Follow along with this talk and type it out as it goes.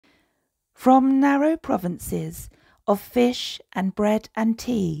From narrow provinces of fish and bread and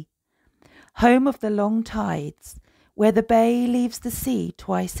tea, home of the long tides, where the bay leaves the sea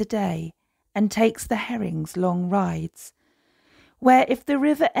twice a day and takes the herrings' long rides, where if the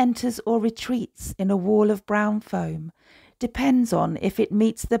river enters or retreats in a wall of brown foam, depends on if it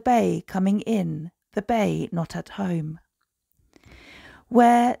meets the bay coming in, the bay not at home.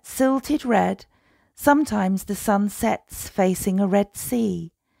 Where, silted red, sometimes the sun sets facing a red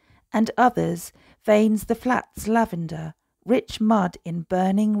sea, and others veins the flats lavender, rich mud in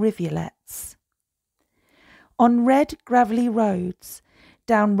burning rivulets. On red gravelly roads,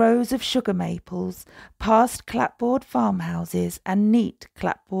 down rows of sugar maples, past clapboard farmhouses and neat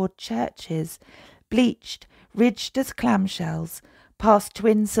clapboard churches, bleached, ridged as clamshells, past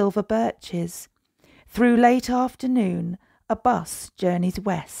twin silver birches. Through late afternoon, a bus journeys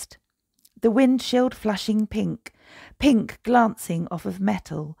west, the windshield flashing pink, pink glancing off of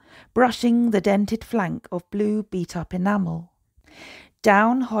metal, brushing the dented flank of blue beat-up enamel.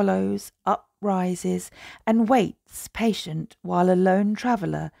 Down hollows, up rises, and waits patient while a lone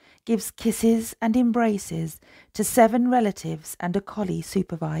traveller gives kisses and embraces to 7 relatives and a collie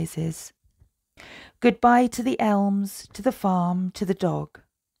supervises. Goodbye to the elms, to the farm, to the dog.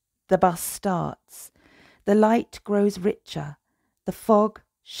 The bus starts. The light grows richer. The fog,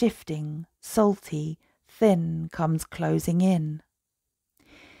 shifting, salty, thin, comes closing in.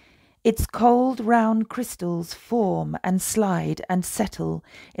 Its cold round crystals form and slide and settle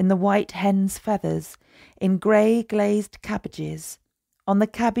in the white hen's feathers, in grey glazed cabbages, on the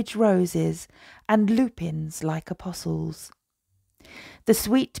cabbage roses and lupins like apostles. The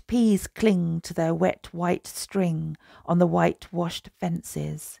sweet peas cling to their wet white string on the white-washed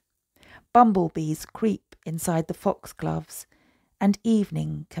fences. Bumblebees creep inside the foxgloves, and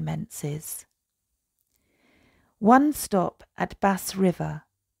evening commences. One stop at Bass River,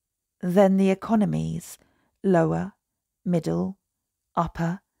 then the economies, lower, middle,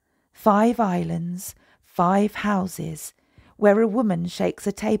 upper, 5 islands, 5 houses, where a woman shakes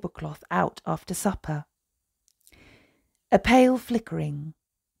a tablecloth out after supper. A pale flickering,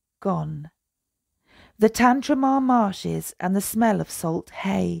 gone. The Tantramar marshes and the smell of salt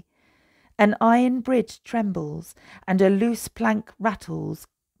hay. An iron bridge trembles and a loose plank rattles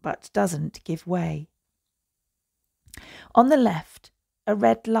but doesn't give way. On the left, a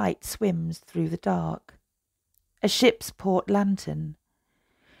red light swims through the dark. A ship's port lantern.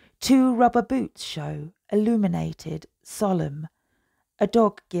 2 rubber boots show, illuminated, solemn. A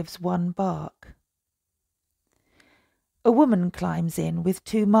dog gives 1 bark. A woman climbs in with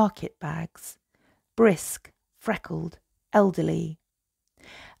 2 market bags. Brisk, freckled, elderly.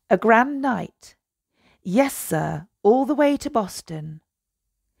 A grand night. Yes, sir, all the way to Boston.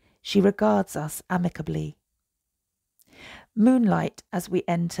 She regards us amicably. Moonlight as we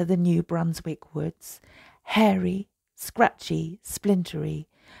enter the New Brunswick woods, hairy, scratchy, splintery,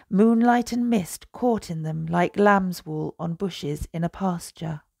 moonlight and mist caught in them like lamb's wool on bushes in a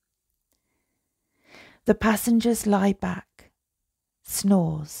pasture. The passengers lie back,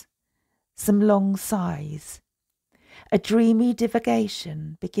 snores, some long sighs. A dreamy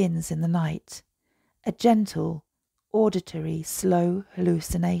divagation begins in the night, a gentle, auditory, slow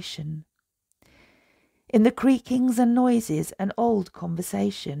hallucination. In the creakings and noises, an old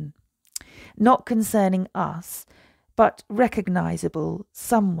conversation, not concerning us, but recognisable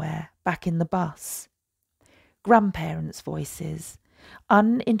somewhere back in the bus. Grandparents' voices,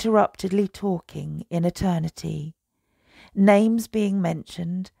 uninterruptedly talking in eternity. Names being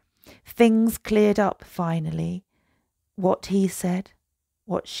mentioned, things cleared up finally. What he said,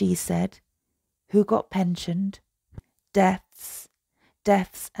 what she said, who got pensioned, deaths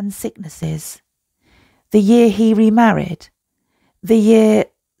and sicknesses. The year he remarried, the year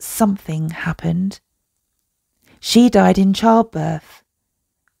something happened. She died in childbirth.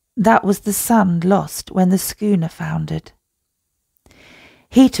 That was the son lost when the schooner foundered.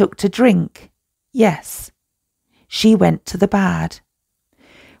 He took to drink, yes. She went to the bad.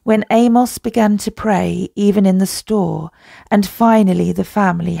 When Amos began to pray, even in the store, and finally the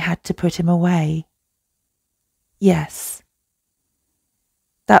family had to put him away. Yes.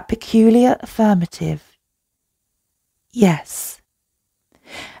 That peculiar affirmative. Yes.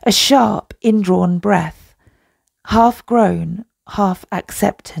 A sharp, indrawn breath, half groan, half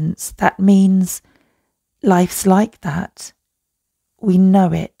acceptance, that means life's like that. We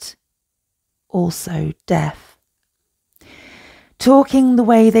know it. Also death. Talking the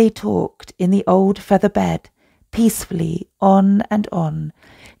way they talked in the old feather bed, peacefully on and on,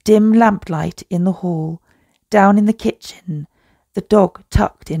 dim lamplight in the hall, down in the kitchen, the dog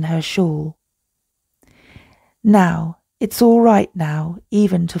tucked in her shawl. Now, It's all right now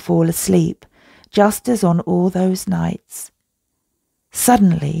even to fall asleep, just as on all those nights.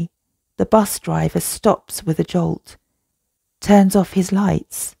 Suddenly, the bus driver stops with a jolt, turns off his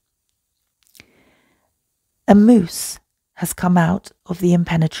lights. A moose has come out of the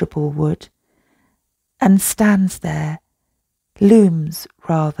impenetrable wood and stands there, looms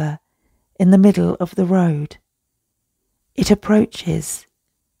rather, in the middle of the road. It approaches.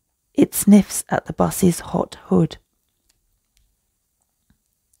 It sniffs at the bus's hot hood.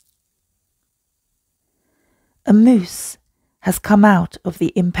 A moose has come out of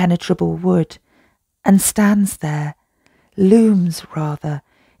the impenetrable wood and stands there, looms rather,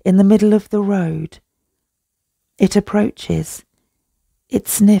 in the middle of the road. It approaches. It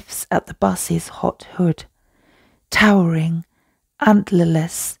sniffs at the bus's hot hood, towering,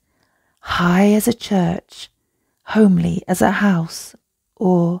 antlerless, high as a church, homely as a house,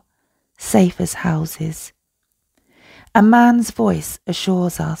 or safe as houses. A man's voice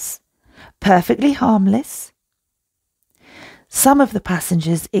assures us, perfectly harmless. Some of the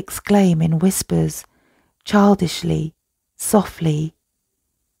passengers exclaim in whispers, childishly, softly,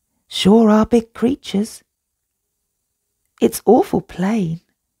 sure are big creatures. It's awful plain.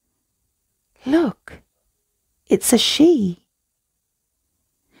 Look, it's a she.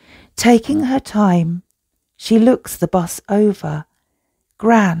 Taking her time, she looks the bus over,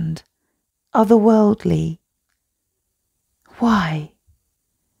 grand, otherworldly. Why?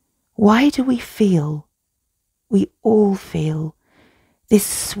 Why do we feel, we all feel, this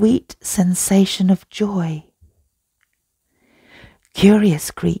sweet sensation of joy?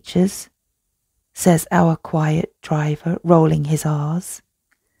 Curious creatures, says our quiet driver, rolling his R's.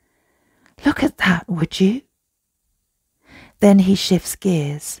 Look at that, would you? Then he shifts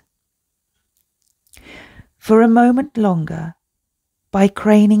gears. For a moment longer, by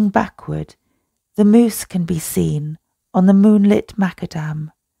craning backward, the moose can be seen on the moonlit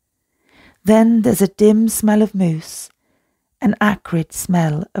macadam. Then there's a dim smell of moose, an acrid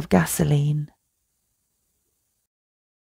smell of gasoline.